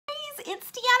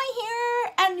it's Deanna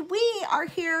here, and we are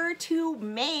here to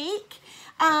make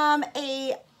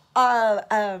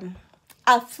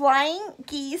a flying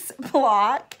geese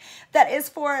block that is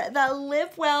for the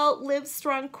Live Well Live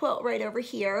Strong Quilt right over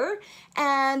here.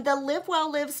 And the Live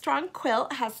Well Live Strong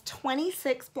Quilt has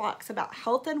 26 blocks about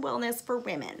health and wellness for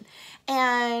women.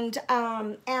 And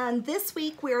this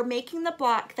week we are making the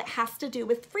block that has to do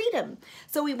with freedom.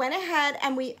 So we went ahead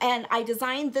and I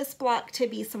designed this block to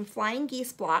be some flying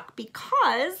geese block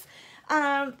because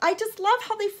I just love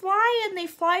how they fly, and they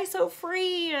fly so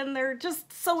free, and they're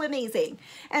just so amazing.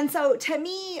 And so to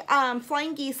me,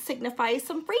 flying geese signifies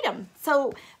some freedom.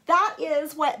 So that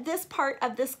is what this part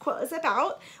of this quilt is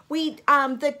about. We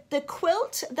the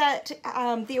quilt that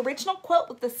the original quilt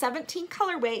with the 17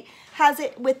 colorway has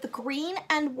it with the green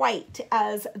and white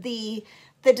as the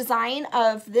design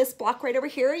of this block right over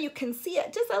here. You can see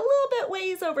it just a little bit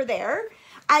ways over there.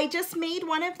 I just made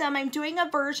one of them. I'm doing a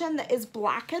version that is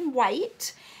black and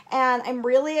white, and I'm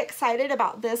really excited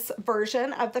about this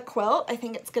version of the quilt. I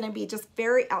think it's going to be just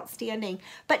very outstanding.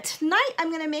 But tonight I'm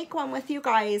going to make one with you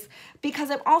guys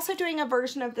because I'm also doing a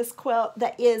version of this quilt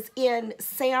that is in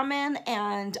salmon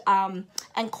and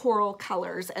coral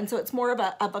colors, and so it's more of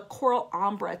a coral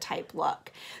ombre type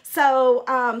look. So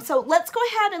so let's go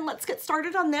ahead and let's get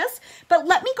started on this. But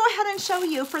let me go ahead and show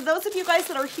you, for those of you guys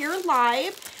that are here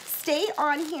live, stay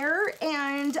on here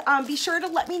and be sure to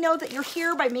let me know that you're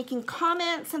here by making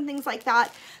comments and things like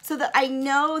that, so that I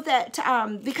know that,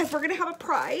 because we're going to have a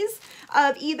prize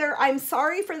of either I'm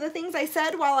sorry for the things I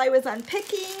said while I was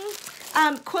unpicking,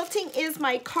 quilting is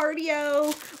my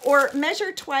cardio, or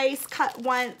measure twice, cut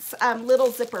once, little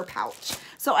zipper pouch.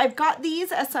 So I've got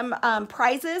these as some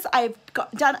prizes. I've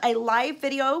done a live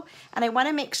video, and I want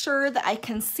to make sure that I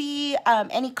can see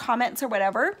any comments or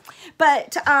whatever.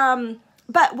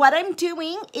 But what I'm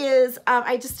doing is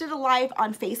I just did a live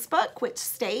on Facebook, which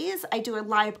stays. I do a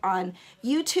live on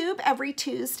YouTube every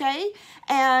Tuesday,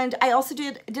 and I also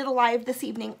did a live this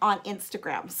evening on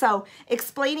Instagram. So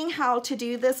explaining how to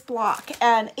do this block,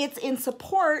 and it's in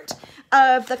support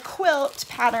of the quilt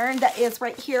pattern that is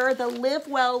right here, the Live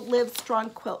Well Live Strong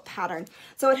Quilt pattern.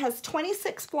 So it has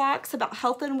 26 blocks about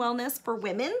health and wellness for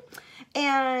women.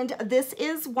 And this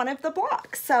is one of the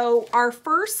blocks. So our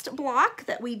first block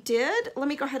that we did, let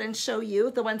me go ahead and show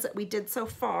you the ones that we did so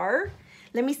far.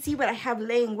 Let me see what I have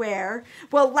laying where.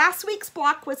 Well, last week's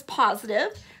block was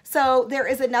positive. So there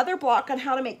is another block on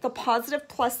how to make the positive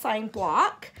plus sign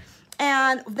block.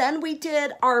 And then we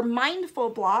did our mindful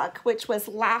block, which was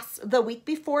the week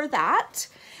before that.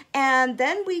 And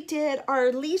then we did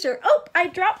our leisure. Oh, I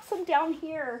dropped some down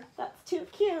here. That's too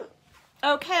cute.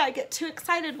 Okay, I get too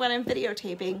excited when I'm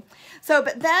videotaping. So,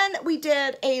 but then we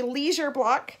did a leisure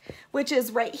block, which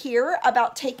is right here,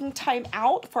 about taking time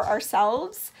out for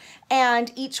ourselves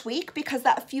and each week, because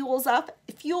that fuels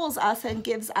us and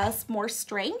gives us more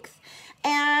strength.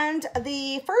 And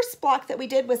the first block that we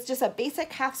did was just a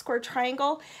basic half square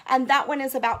triangle, and that one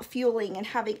is about fueling and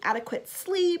having adequate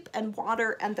sleep and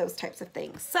water and those types of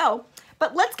things. So,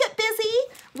 but let's get busy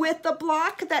with the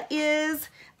block that is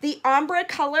the ombre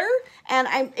color, and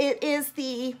it is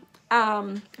the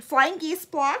flying geese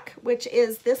block, which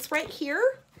is this right here.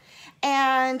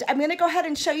 And I'm going to go ahead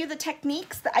and show you the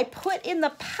techniques that I put in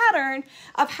the pattern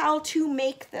of how to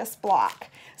make this block.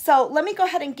 So let me go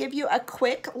ahead and give you a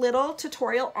quick little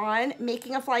tutorial on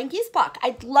making a flying geese block.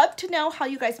 I'd love to know how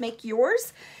you guys make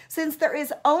yours. Since there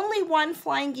is only one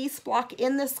flying geese block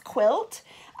in this quilt,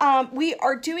 we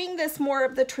are doing this more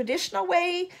of the traditional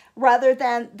way rather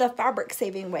than the fabric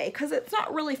saving way, because it's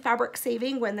not really fabric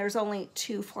saving when there's only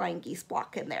 2 flying geese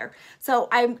block in there. So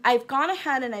I've gone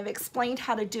ahead and I've explained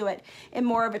how to do it in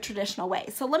more of a traditional way.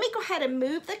 So let me go ahead and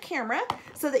move the camera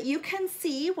so that you can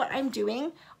see what I'm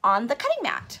doing on the cutting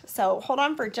mat. So hold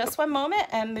on for just one moment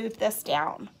and move this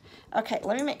down. Okay,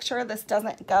 let me make sure this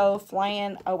doesn't go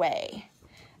flying away.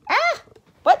 Ah!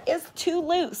 What is too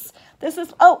loose? This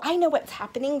is, oh, I know what's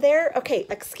happening there. Okay,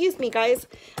 excuse me, guys.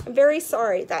 I'm very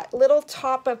sorry. That little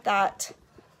top of that.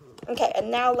 Okay, and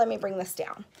now let me bring this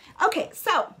down. Okay,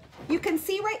 so you can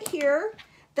see right here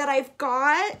that I've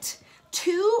got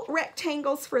 2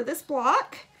 rectangles for this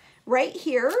block right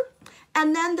here.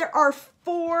 And then there are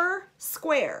 4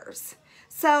 squares.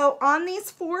 So on these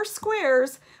 4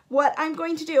 squares, what I'm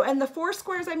going to do, and the 4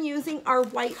 squares I'm using are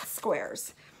white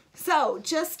squares. So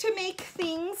just to make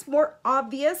things more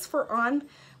obvious for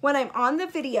when I'm on the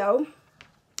video,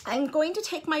 I'm going to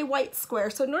take my white square.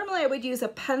 So normally I would use a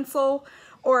pencil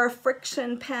or a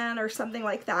friction pen or something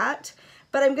like that,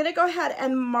 but I'm going to go ahead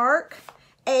and mark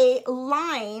a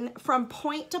line from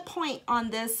point to point on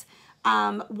this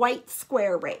white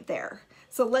square right there.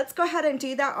 So let's go ahead and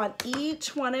do that on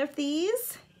each one of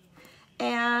these.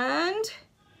 And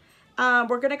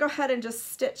we're gonna go ahead and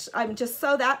just stitch, just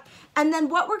sew that. And then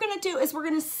what we're gonna do is we're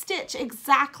gonna stitch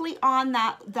exactly on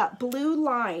that blue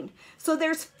line. So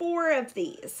there's 4 of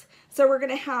these. So we're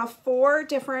gonna have 4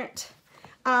 different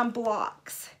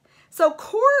blocks. So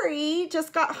Corey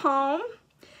just got home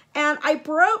and I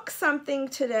broke something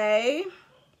today.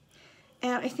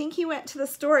 And I think he went to the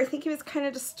store. I think he was kind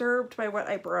of disturbed by what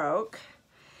I broke.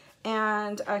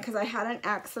 And because I had an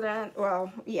accident,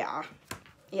 well, yeah,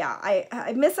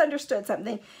 I misunderstood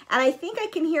something. And I think I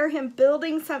can hear him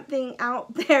building something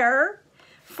out there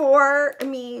for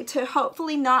me to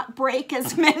hopefully not break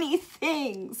as many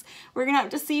things. We're gonna have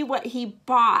to see what he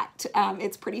bought.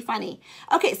 It's pretty funny.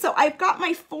 Okay, so I've got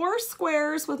my 4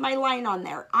 squares with my line on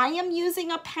there. I am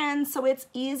using a pen so it's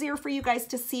easier for you guys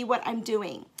to see what I'm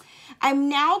doing. I'm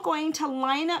now going to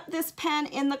line up this pen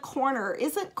in the corner.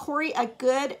 Isn't Corey a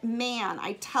good man?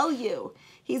 I tell you,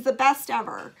 he's the best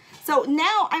ever. So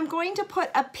now I'm going to put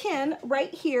a pin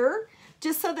right here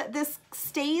just so that this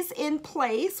stays in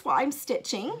place while I'm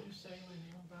stitching.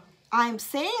 I'm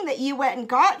saying that you went and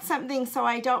got something so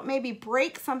I don't maybe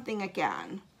break something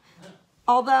again.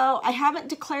 Although I haven't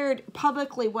declared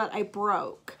publicly what I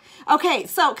broke. Okay,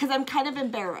 so, because I'm kind of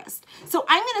embarrassed. So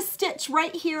I'm gonna stitch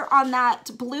right here on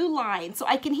that blue line so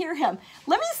I can hear him.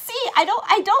 Let me see,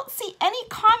 I don't see any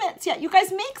comments yet. You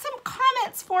guys make some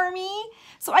comments for me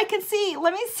so I can see.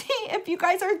 Let me see if you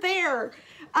guys are there.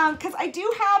 Because I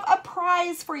do have a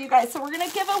prize for you guys. So we're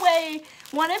gonna give away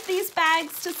one of these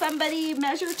bags to somebody,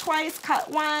 measure twice,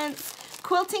 cut once.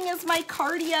 Quilting is my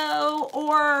cardio,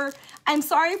 or I'm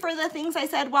sorry for the things I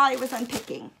said while I was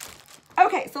unpicking.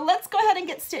 Okay, so let's go ahead and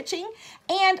get stitching.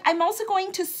 And I'm also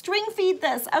going to string feed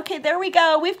this. Okay, there we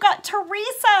go. We've got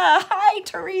Teresa. Hi,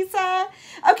 Teresa.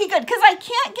 Okay, good, because I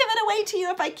can't give it away to you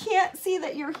if I can't see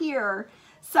that you're here.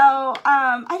 So,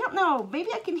 I don't know. Maybe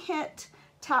I can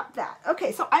tap that.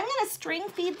 Okay, so I'm going to string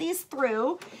feed these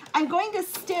through. I'm going to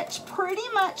stitch pretty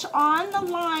much on the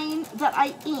line that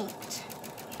I inked.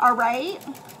 All right,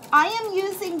 I am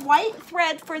using white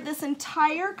thread for this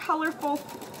entire colorful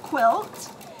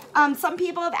quilt. Some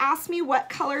people have asked me what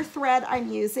color thread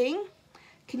I'm using.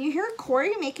 Can you hear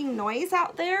Corey making noise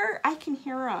out there? I can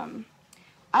hear him.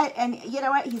 And you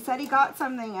know what? He said he got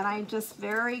something, and I'm just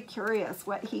very curious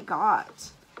what he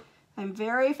got. I'm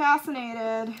very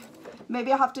fascinated.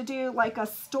 Maybe I'll have to do like a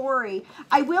story.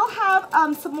 I will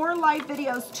have some more live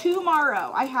videos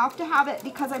tomorrow. I have to have it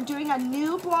because I'm doing a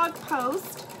new blog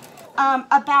post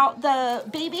about the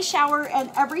baby shower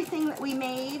and everything that we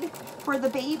made for the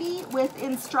baby with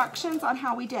instructions on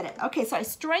how we did it. Okay, so I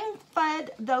string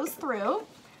fed those through.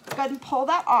 Go ahead and pull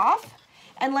that off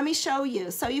and let me show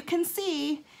you. So you can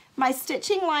see my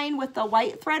stitching line with the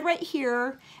white thread right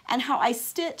here and how I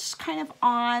stitched kind of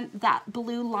on that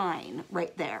blue line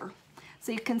right there.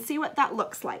 So you can see what that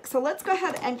looks like. So let's go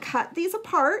ahead and cut these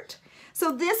apart.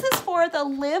 So this is for the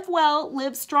Live Well,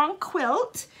 Live Strong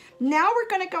quilt. Now we're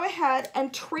gonna go ahead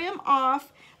and trim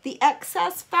off the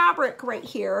excess fabric right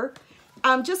here,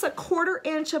 just 1/4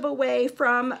 inch away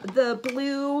from the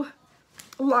blue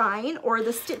line or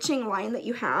the stitching line that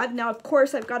you had. Now, of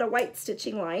course, I've got a white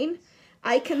stitching line.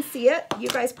 I can see it, you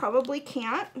guys probably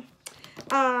can't.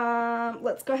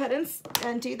 Let's go ahead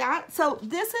and do that. So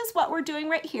this is what we're doing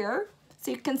right here. So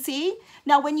you can see,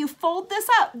 now when you fold this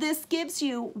up, this gives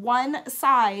you one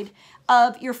side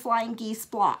of your flying geese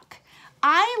block.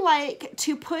 I like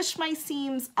to push my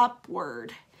seams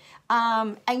upward.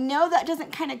 I know that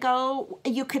doesn't kind of go,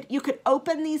 you could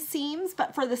open these seams,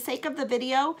 but for the sake of the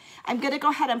video, I'm gonna go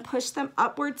ahead and push them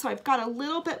upward so I've got a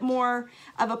little bit more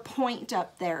of a point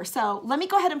up there. So let me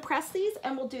go ahead and press these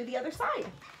and we'll do the other side.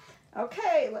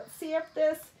 Okay, let's see if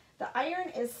the iron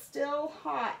is still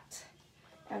hot.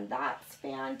 And that's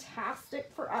fantastic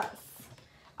for us.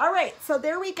 All right, so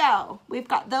there we go. We've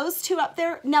got those 2 up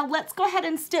there. Now let's go ahead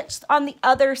and stitch on the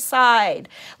other side.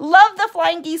 Love the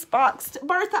flying geese box.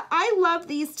 Martha, I love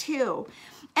these too.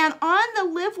 And on the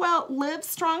Live Well, Live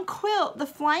Strong quilt, the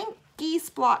flying geese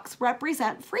blocks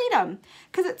represent freedom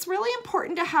because it's really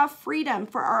important to have freedom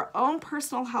for our own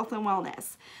personal health and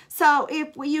wellness. So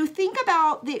if you think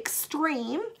about the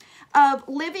extreme of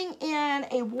living in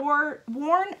a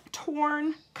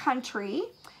war-torn country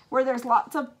where there's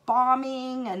lots of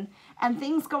bombing and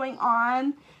things going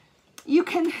on, you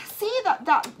can see that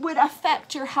that would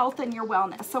affect your health and your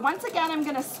wellness. So once again, I'm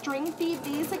gonna string feed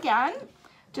these again,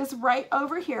 just right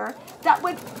over here. That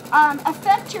would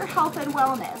affect your health and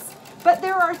wellness. But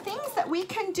there are things that we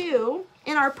can do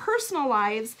in our personal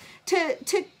lives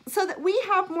so that we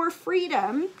have more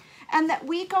freedom and that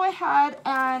we go ahead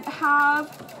and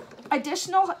have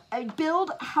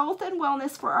build health and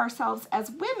wellness for ourselves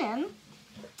as women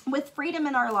with freedom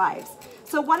in our lives.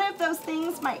 So one of those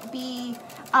things might be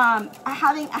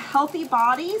having a healthy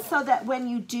body so that when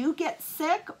you do get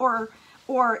sick or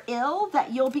ill,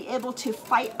 that you'll be able to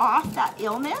fight off that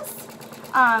illness.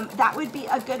 That would be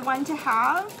a good one to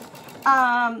have.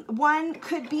 One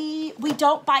could be we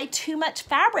don't buy too much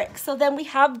fabric, so then we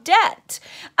have debt.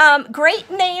 Great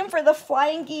name for the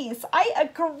flying geese. I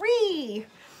agree.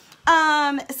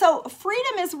 So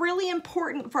freedom is really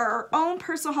important for our own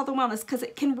personal health and wellness because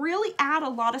it can really add a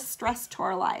lot of stress to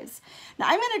our lives. Now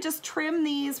I'm going to just trim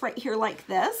these right here like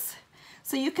this.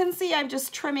 So you can see I'm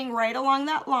just trimming right along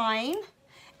that line.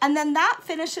 And then that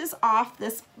finishes off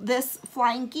this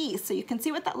flying geese. So you can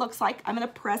see what that looks like. I'm going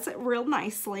to press it real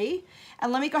nicely.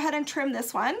 And let me go ahead and trim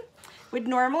this one. We'd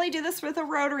normally do this with a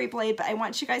rotary blade, but I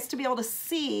want you guys to be able to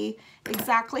see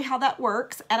exactly how that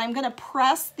works. And I'm going to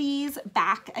press these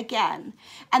back again.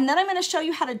 And then I'm going to show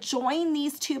you how to join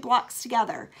these two blocks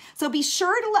together. So be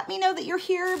sure to let me know that you're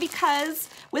here, because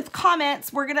with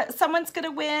comments, someone's going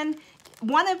to win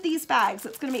one of these bags.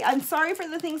 It's going to be, I'm sorry for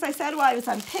the things I said while I was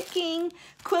unpicking.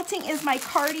 Quilting is my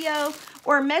cardio,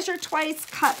 or measure twice,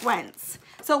 cut once.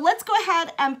 So let's go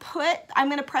ahead and I'm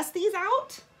going to press these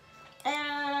out.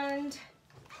 And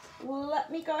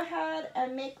let me go ahead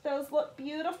and make those look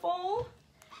beautiful.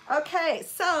 Okay,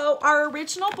 so our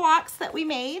original blocks that we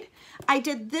made, I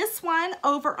did this one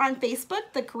over on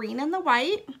Facebook, the green and the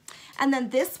white. And then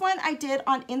this one I did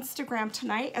on Instagram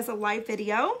tonight as a live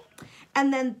video.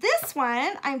 And then this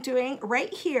one I'm doing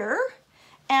right here.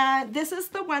 And this is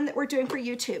the one that we're doing for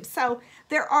YouTube. So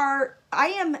there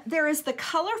is the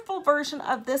colorful version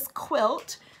of this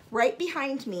quilt right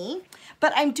behind me,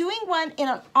 but I'm doing one in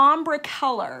an ombre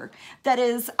color that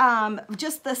is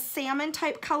just the salmon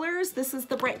type colors. This is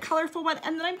the bright colorful one,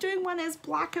 and then I'm doing one as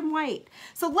black and white.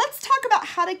 So let's talk about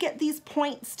how to get these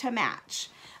points to match.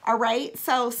 All right,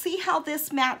 so see how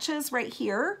this matches right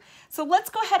here. So let's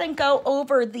go ahead and go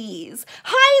over these.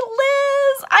 Hi,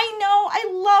 Liz. I know,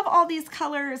 I love all these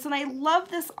colors, and I love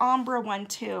this ombre one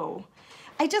too.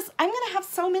 I'm gonna have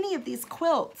so many of these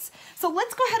quilts. So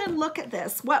let's go ahead and look at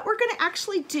this. What we're gonna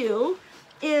actually do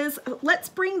is, let's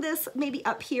bring this maybe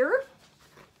up here.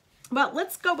 Well,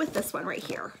 let's go with this one right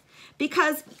here,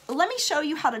 because let me show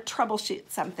you how to troubleshoot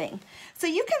something. So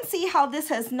you can see how this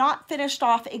has not finished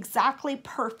off exactly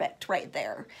perfect right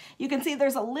there. You can see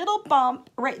there's a little bump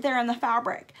right there in the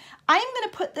fabric. I'm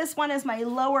gonna put this one as my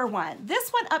lower one. This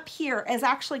one up here has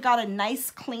actually got a nice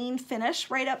clean finish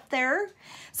right up there.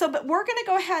 So, but we're gonna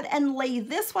go ahead and lay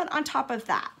this one on top of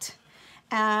that.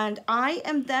 And I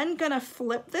am then gonna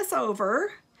flip this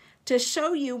over to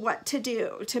show you what to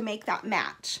do to make that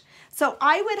match. So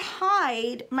I would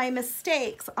hide my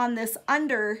mistakes on this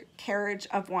undercarriage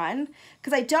of one,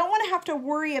 because I don't want to have to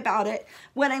worry about it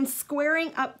when I'm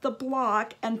squaring up the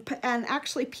block and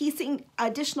actually piecing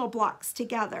additional blocks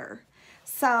together.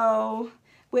 So,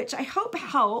 which I hope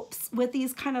helps with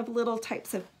these kind of little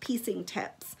types of piecing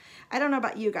tips. I don't know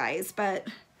about you guys, but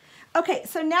okay,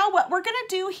 so now what we're gonna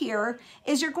do here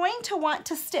is you're going to want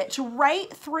to stitch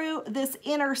right through this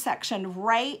intersection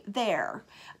right there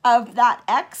of that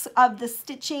X of the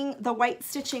stitching, the white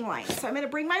stitching line. So I'm gonna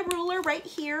bring my ruler right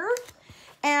here,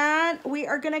 and we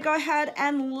are gonna go ahead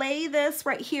and lay this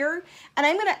right here. And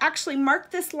I'm gonna actually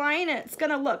mark this line, and it's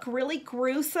gonna look really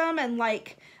gruesome and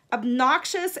like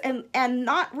obnoxious and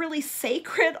not really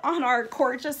sacred on our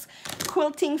gorgeous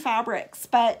quilting fabrics.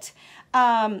 But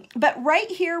right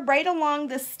here, right along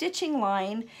the stitching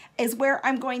line is where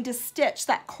I'm going to stitch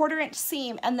that 1/4 inch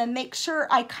seam, and then make sure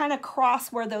I kind of cross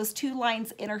where those two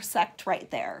lines intersect right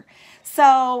there.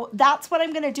 So that's what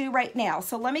I'm going to do right now.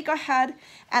 So let me go ahead,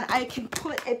 and I can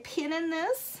put a pin in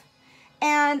this,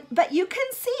 but you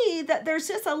can see that there's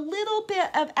just a little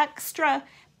bit of extra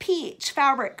peach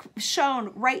fabric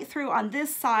shown right through on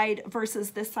this side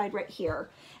versus this side right here.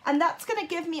 And that's gonna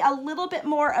give me a little bit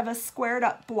more of a squared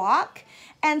up block.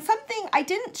 And something I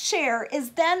didn't share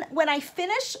is then when I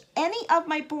finish any of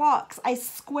my blocks, I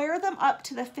square them up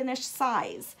to the finished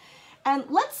size. And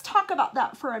let's talk about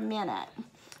that for a minute.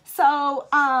 So,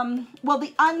 well,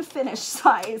 the unfinished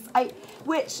size,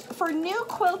 which for new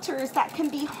quilters, that can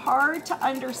be hard to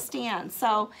understand.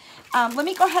 So let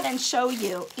me go ahead and show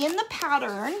you. In the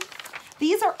pattern,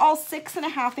 these are all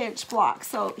 6.5 inch blocks.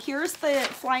 So here's the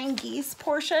flying geese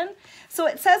portion. So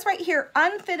it says right here,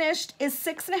 unfinished is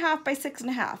 6.5 by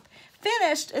 6.5.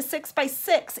 finished is 6 by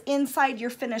 6 inside your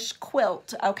finished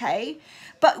quilt, okay?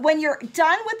 But when you're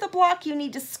done with the block, you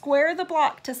need to square the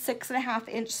block to 6.5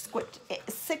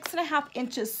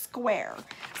 inches square.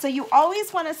 So you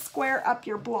always want to square up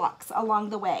your blocks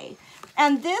along the way.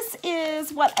 And this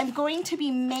is what I'm going to be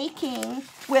making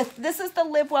with, this is the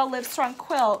Live Well, Live Strong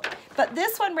quilt, but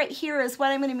this one right here is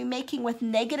what I'm going to be making with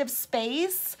negative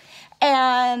space.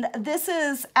 And this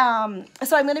is, so I'm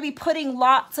going to be putting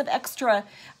lots of extra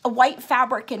white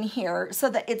fabric in here so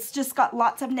that it's just got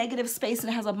lots of negative space and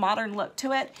it has a modern look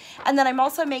to it. And then I'm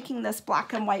also making this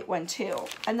black and white one too,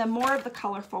 and then more of the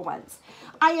colorful ones.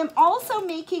 I am also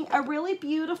making a really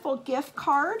beautiful gift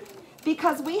card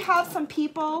because we have some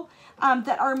people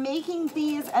that are making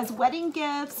these as wedding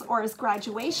gifts or as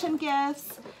graduation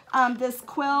gifts. This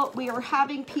quilt, we are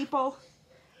having people,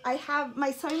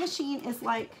 my sewing machine is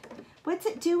like, what's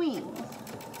it doing?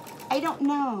 I don't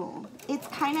know. It's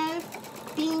kind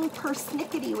of being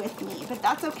persnickety with me, but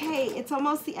that's okay. It's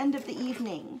almost the end of the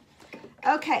evening.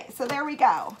 Okay, so there we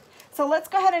go. So let's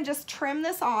go ahead and just trim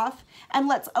this off and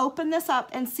let's open this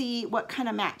up and see what kind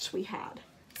of match we had.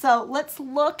 So let's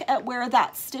look at where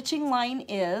that stitching line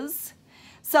is.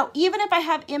 So even if I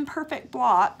have imperfect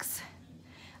blocks,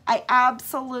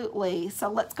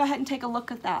 so let's go ahead and take a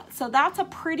look at that. So that's a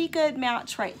pretty good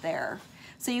match right there.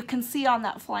 So you can see on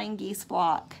that flying geese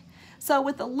block. So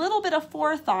with a little bit of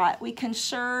forethought, we can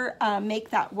sure make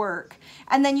that work.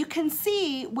 And then you can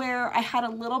see where I had a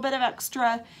little bit of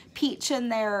extra peach in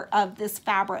there of this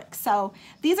fabric. So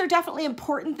these are definitely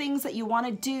important things that you want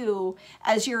to do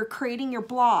as you're creating your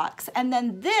blocks. And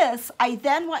then this, I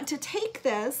then want to take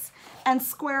this and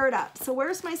square it up. So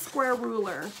where's my square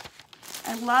ruler?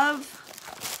 I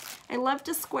love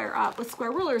to square up with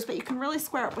square rulers, but you can really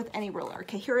square up with any ruler.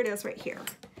 Okay, here it is right here.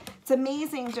 It's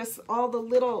amazing just all the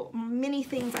little mini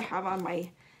things I have on my,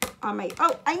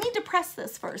 oh, I need to press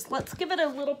this first. Let's give it a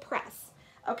little press.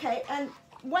 Okay, and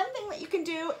one thing that you can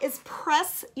do is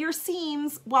press your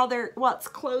seams while it's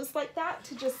closed like that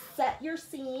to just set your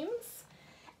seams,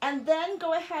 and then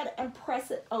go ahead and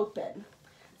press it open.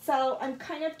 So I'm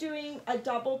kind of doing a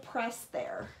double press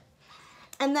there.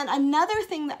 And then another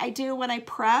thing that I do when I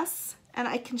press, and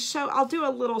I can show, I'll do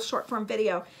a little short form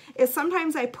video, is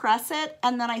sometimes I press it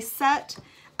and then I set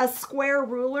a square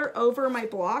ruler over my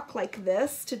block like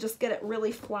this to just get it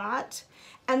really flat.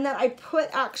 And then I put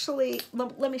actually,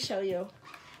 let me show you.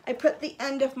 I put the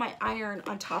end of my iron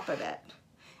on top of it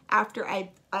after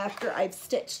I've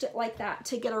stitched it like that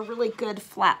to get a really good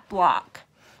flat block.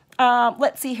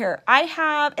 Let's see here. I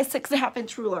have a 6.5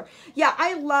 inch ruler. Yeah,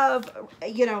 I love,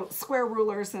 you know, square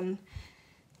rulers, and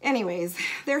anyways,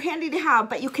 they're handy to have,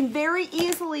 but you can very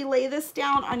easily lay this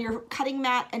down on your cutting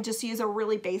mat and just use a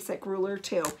really basic ruler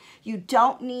too. You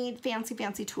don't need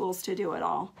fancy tools to do it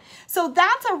all. So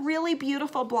that's a really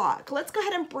beautiful block. Let's go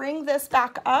ahead and bring this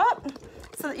back up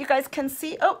so that you guys can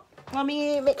see. Oh, let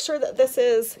me make sure that this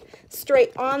is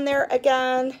straight on there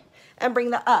again and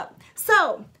bring that up.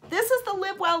 So this is the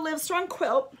Live Well, Live Strong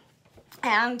quilt.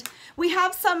 And we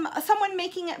have someone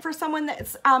making it for someone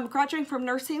that's graduating from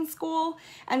nursing school,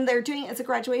 and they're doing it as a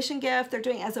graduation gift. They're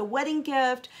doing it as a wedding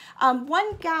gift.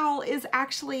 One gal is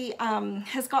actually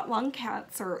has got lung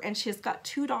cancer, and she's got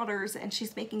 2 daughters, and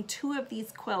she's making 2 of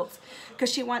these quilts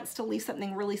because she wants to leave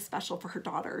something really special for her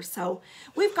daughters. So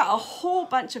we've got a whole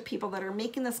bunch of people that are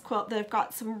making this quilt that have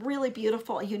got some really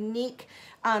beautiful, unique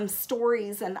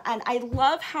stories, and I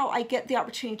love how I get the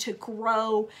opportunity to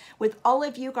grow with all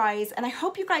of you guys, and I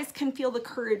hope you guys can feel the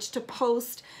courage to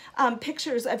post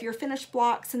pictures of your finished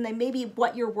blocks and then maybe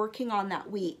what you're working on that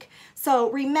week.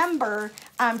 So remember,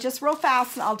 just real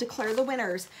fast, and I'll declare the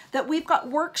winners, that we've got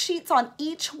worksheets on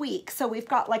each week. So we've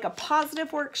got like a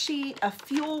positive worksheet, a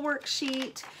fuel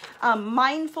worksheet,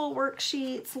 mindful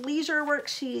worksheets, leisure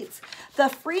worksheets. The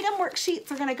freedom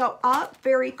worksheets are going to go up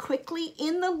very quickly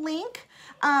in the link.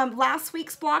 Last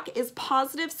week's block is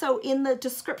positive, so in the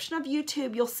description of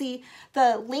YouTube you'll see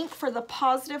the link for the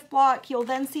positive block. You'll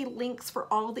then see links for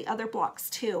all the other blocks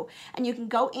too, and you can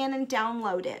go in and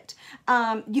download it.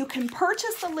 You can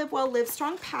purchase the Live Well, Live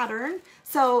Strong pattern.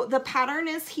 So the pattern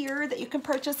is here that you can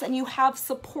purchase, and you have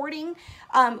supporting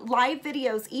live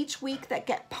videos each week that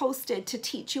get posted to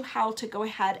teach you how to go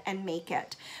ahead and make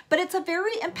it. But it's a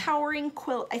very empowering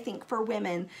quilt, I think, for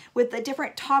women, with the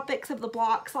different topics of the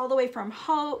blocks, all the way from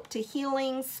hope to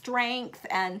healing, strength,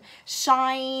 and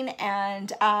shine.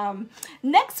 And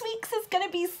next week weeks is going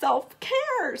to be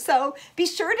self-care. So be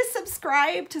sure to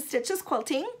subscribe to Stitches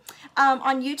Quilting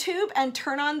on YouTube and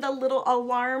turn on the little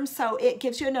alarm so it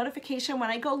gives you a notification when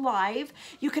I go live.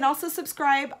 You can also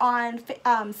subscribe on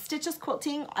Stitches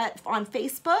Quilting on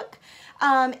Facebook.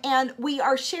 And we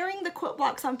are sharing the quilt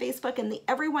blocks on Facebook in the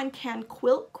Everyone Can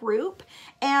Quilt group.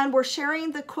 And we're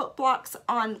sharing the quilt blocks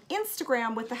on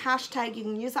Instagram with the hashtag. You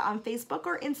can use it on Facebook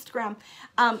or Instagram,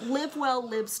 Live Well,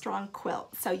 Live Strong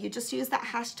Quilt. So you just use that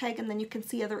hashtag and then you can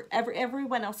see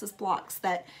everyone else's blocks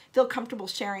that feel comfortable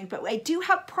sharing. But I do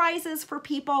have prizes for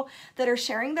people that are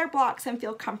sharing their blocks and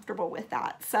feel comfortable with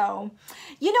that. So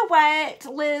you know what,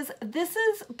 Liz, this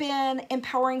has been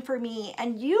empowering for me,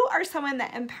 and you are someone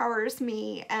that empowers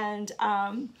me. And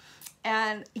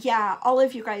yeah, all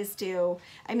of you guys do.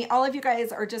 I mean, all of you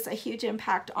guys are just a huge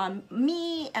impact on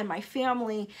me and my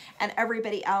family and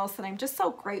everybody else. And I'm just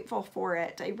so grateful for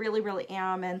it. I really, really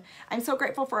am. And I'm so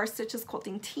grateful for our Stitches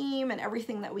Quilting team and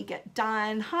everything that we get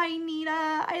done. Hi, Nina.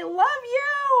 I love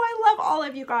you. I love all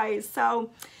of you guys.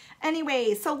 So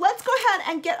anyway, so let's go ahead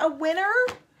and get a winner.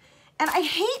 And I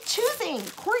hate choosing.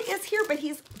 Corey is here, but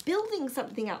he's building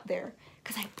something out there,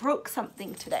 because I broke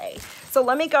something today. So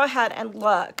let me go ahead and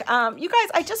look. You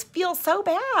guys, I just feel so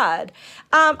bad.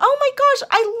 Oh my gosh,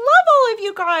 I love all of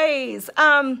you guys.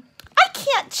 I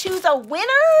can't choose a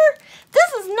winner.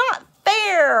 This is not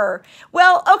fair.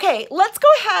 Well, okay, let's go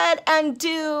ahead and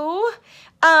do,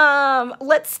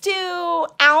 let's do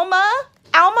Alma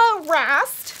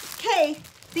Rast. Okay,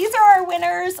 these are our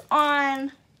winners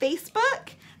on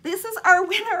Facebook. This is our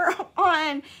winner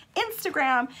on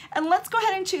Instagram, and let's go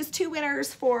ahead and choose 2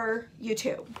 winners for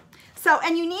YouTube. So,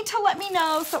 and you need to let me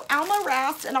know, so Alma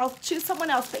Rast, and I'll choose someone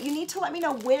else, but you need to let me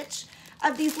know which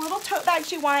of these little tote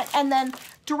bags you want, and then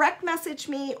direct message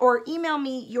me or email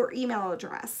me your email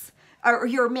address, or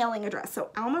your mailing address.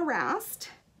 So Alma Rast,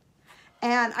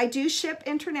 and I do ship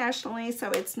internationally,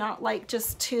 so it's not like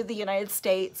just to the United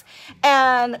States.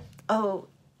 And, oh,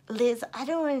 Liz, I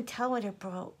don't want to tell what it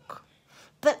broke.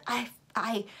 But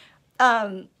okay,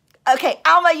 Alma,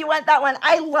 you want that one?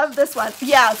 I love this one.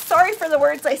 Yeah, sorry for the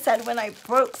words I said when I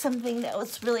broke something that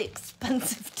was really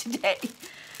expensive today.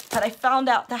 But I found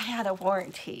out that I had a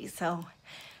warranty, so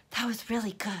that was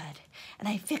really good. And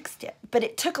I fixed it. But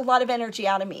it took a lot of energy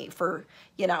out of me for,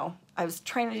 you know, I was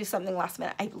trying to do something last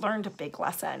minute. I learned a big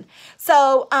lesson.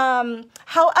 So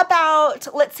how about,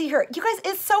 let's see here. You guys,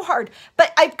 it's so hard.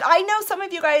 But I know some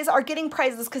of you guys are getting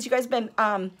prizes because you guys have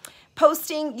been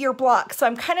posting your blocks. So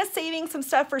I'm kind of saving some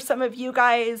stuff for some of you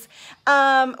guys.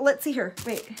 Let's see here.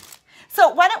 Wait. So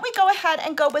why don't we go ahead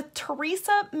and go with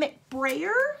Teresa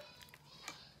McBrayer?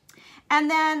 And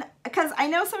then, because I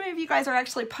know some of you guys are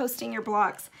actually posting your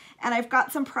blocks, and I've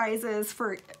got some prizes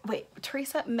for, wait,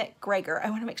 Teresa McGregor. I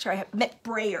want to make sure I have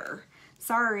McBrayer.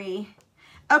 Sorry.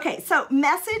 Okay, so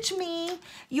message me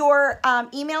your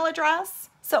email address.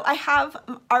 So I have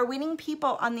our winning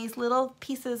people on these little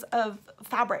pieces of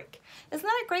fabric. Isn't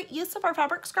that a great use of our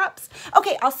fabric scraps?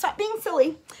 Okay, I'll stop being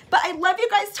silly, but I love you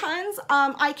guys tons.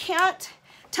 I can't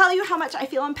tell you how much I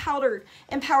feel empowered,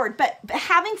 but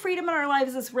having freedom in our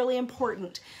lives is really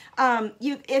important.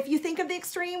 If you think of the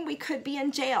extreme, we could be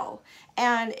in jail.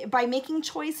 And by making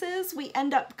choices, we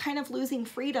end up kind of losing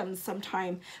freedom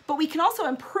sometime. But we can also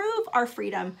improve our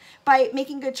freedom by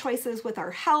making good choices with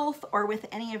our health or with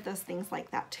any of those things like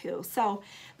that too. So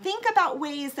think about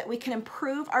ways that we can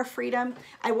improve our freedom.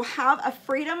 I will have a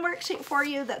freedom worksheet for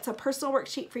you that's a personal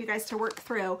worksheet for you guys to work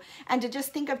through and to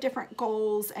just think of different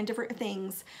goals and different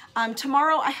things.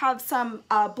 Tomorrow I have some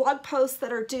blog posts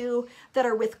that are due that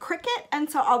are with Cricut, and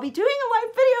so I'll be doing a live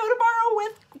video tomorrow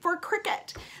for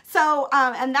Cricut. So,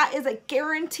 and that is a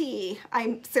guarantee.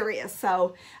 I'm serious.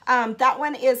 So that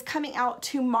one is coming out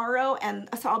tomorrow, and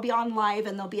so I'll be on live,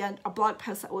 and there'll be a blog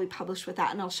post that will be published with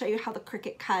that, and I'll show you how the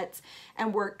Cricut cuts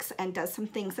and works and does some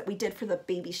things that we did for the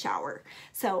baby shower.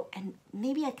 So, and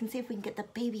maybe I can see if we can get the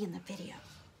baby in the video.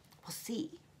 We'll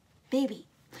see. Baby.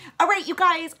 All right, you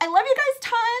guys, I love you guys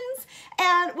tons,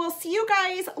 and we'll see you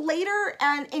guys later,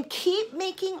 and keep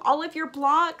making all of your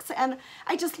blocks. And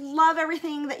I just love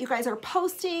everything that you guys are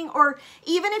posting, or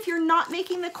even if you're not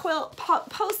making the quilt,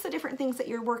 post the different things that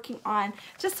you're working on,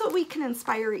 just so we can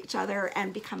inspire each other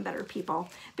and become better people.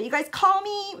 But you guys call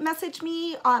me, message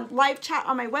me on live chat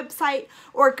on my website,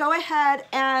 or go ahead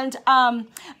and,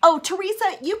 oh,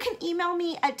 Teresa, you can email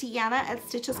me at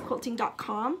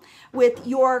Deanna@stitchesquilting.com with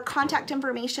your contact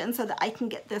information so that I can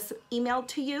get this emailed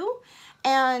to you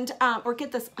and or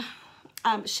get this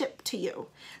shipped to you.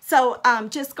 So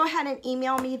just go ahead and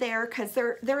email me there, because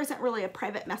there isn't really a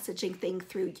private messaging thing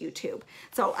through YouTube.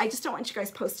 So I just don't want you guys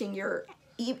posting your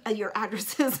your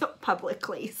addresses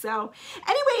publicly. So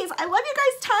anyways, I love you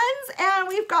guys tons, and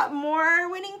we've got more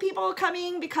winning people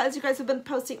coming because you guys have been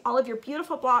posting all of your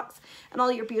beautiful blocks and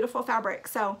all your beautiful fabric.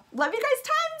 So love you guys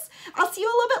tons. I'll see you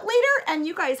a little bit later, and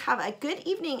you guys have a good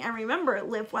evening, and remember,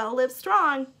 live well, live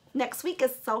strong. Next week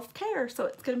is self-care, so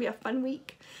it's going to be a fun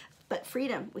week. But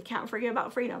freedom, we can't forget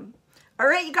about freedom. All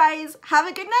right, you guys, have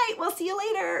a good night. We'll see you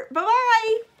later.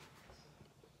 Bye-bye.